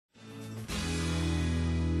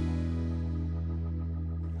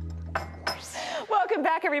Welcome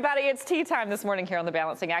back, everybody. It's tea time this morning here on The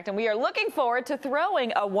Balancing Act, and we are looking forward to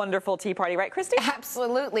throwing a wonderful tea party, right, Christy?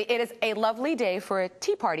 Absolutely. It is a lovely day for a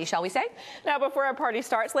tea party, shall we say? Now, before our party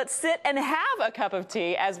starts, let's sit and have a cup of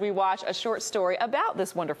tea as we watch a short story about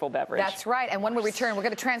this wonderful beverage. That's right. And when we return, we're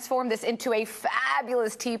going to transform this into a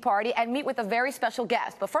fabulous tea party and meet with a very special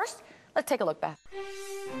guest. But first, let's take a look back.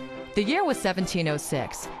 The year was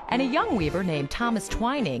 1706, and a young weaver named Thomas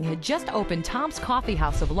Twining had just opened Tom's Coffee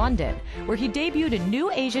House of London, where he debuted a new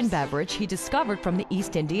Asian beverage he discovered from the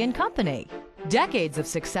East Indian Company. Decades of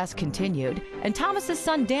success continued, and Thomas's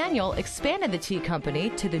son Daniel expanded the tea company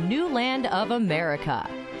to the new land of America,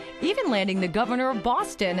 even landing the governor of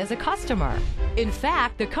Boston as a customer. In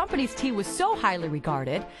fact, the company's tea was so highly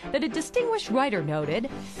regarded that a distinguished writer noted,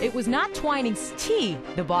 "It was not Twining's tea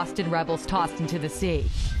the Boston rebels tossed into the sea."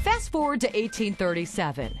 Fast forward to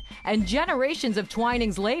 1837, and generations of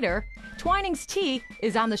Twinings later, Twinings tea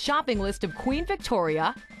is on the shopping list of Queen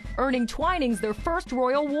Victoria, earning Twinings their first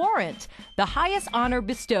royal warrant, the highest honor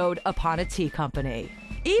bestowed upon a tea company.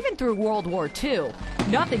 Even through World War II,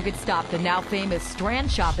 nothing could stop the now famous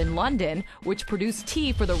Strand Shop in London, which produced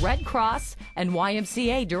tea for the Red Cross and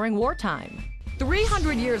YMCA during wartime.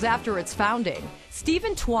 300 years after its founding,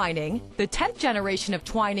 Stephen Twining, the 10th generation of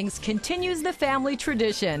Twinings, continues the family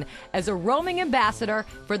tradition as a roaming ambassador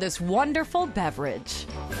for this wonderful beverage.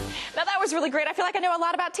 Now, that was really great. I feel like I know a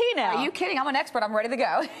lot about tea now. Are you kidding? I'm an expert. I'm ready to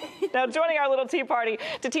go. Now, joining our little tea party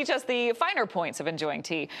to teach us the finer points of enjoying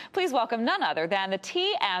tea, please welcome none other than the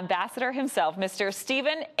tea ambassador himself, Mr.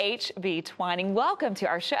 Stephen H.B. Twining. Welcome to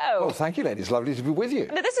our show. Well, thank you, ladies. Lovely to be with you.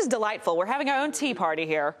 Now, this is delightful. We're having our own tea party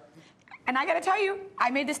here. And I got to tell you,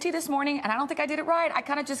 I made this tea this morning, and I don't think I did it right. I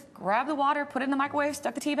kind of just grabbed the water, put it in the microwave,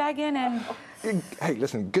 stuck the tea bag in, and... Hey,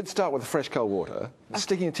 listen, good start with the fresh cold water.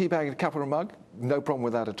 Sticking a tea bag in a cup or a mug, no problem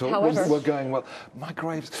with that at all. However... We're going, well,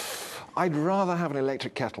 microwaves, I'd rather have an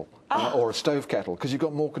electric kettle or a stove kettle, because you've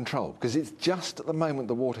got more control. Because it's just at the moment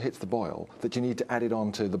the water hits the boil that you need to add it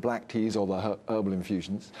on to the black teas or the herbal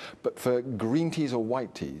infusions. But for green teas or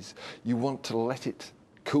white teas, you want to let it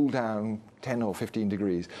cool down 10 or 15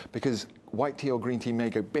 degrees, because white tea or green tea may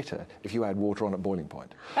go bitter if you add water on at boiling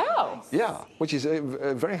point. Oh. Yeah, which is a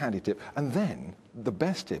very handy tip. And then the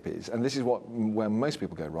best tip is, and this is where most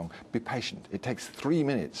people go wrong, be patient. It takes 3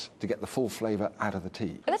 minutes to get the full flavour out of the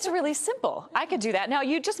tea. That's really simple. I could do that. Now,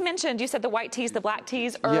 you just mentioned, you said the white teas, the black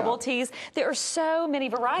teas, herbal teas. There are so many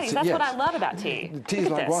varieties. That's what I love about tea. Tea is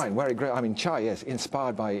like wine, very great. I mean, chai, yes,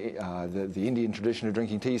 inspired by the Indian tradition of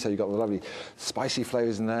drinking tea. So you've got the lovely spicy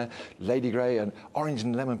flavours in there, Lady Grey and orange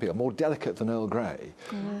and lemon peel, more delicate than Earl Grey.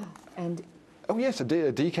 And... Oh, yes, a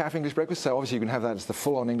decaf English breakfast. So obviously you can have that as the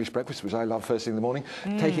full-on English breakfast, which I love first thing in the morning.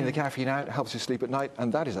 Taking the caffeine out helps you sleep at night,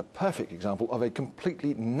 and that is a perfect example of a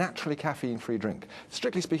completely naturally caffeine-free drink.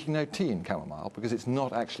 Strictly speaking, no tea in chamomile, because it's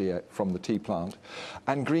not actually from the tea plant.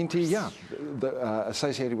 And green tea, yeah,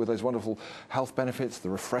 associated with those wonderful health benefits, the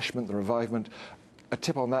refreshment, the revivement. A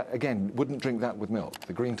tip on that, again, wouldn't drink that with milk.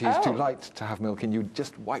 The green tea is too light to have milk in. You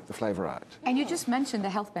just wipe the flavour out. And you just mentioned the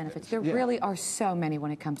health benefits. There really are so many when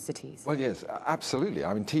it comes to teas. Well, yes, absolutely.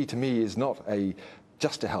 I mean, tea to me is not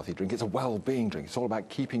just a healthy drink. It's a well-being drink. It's all about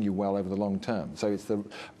keeping you well over the long term. So it's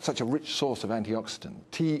such a rich source of antioxidant.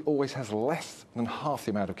 Tea always has less than half the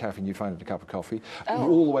amount of caffeine you find in a cup of coffee,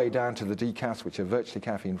 all the way down to the decafs, which are virtually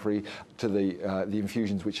caffeine-free, to the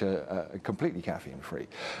infusions, which are completely caffeine-free.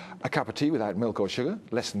 A cup of tea without milk or sugar,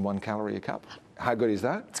 less than 1 calorie a cup. How good is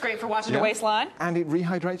that? It's great for watching your waistline. And it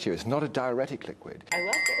rehydrates you. It's not a diuretic liquid. I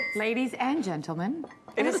love this. Ladies and gentlemen,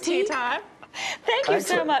 it is tea time. Thank you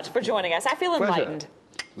so much for joining us. I feel enlightened.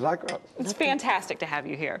 It's fantastic to have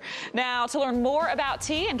you here. Now, to learn more about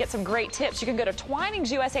tea and get some great tips, you can go to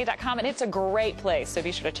twiningsusa.com, and it's a great place, so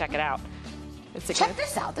be sure to check it out. Check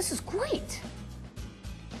this out. This is great.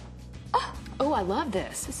 Oh, I love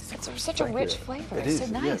this. It's such a rich flavor. It's so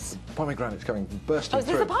nice. Yes. Pomegranate's coming bursting through. Oh,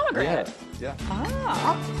 is this a pomegranate? Yeah.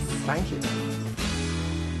 Ah. Thank you.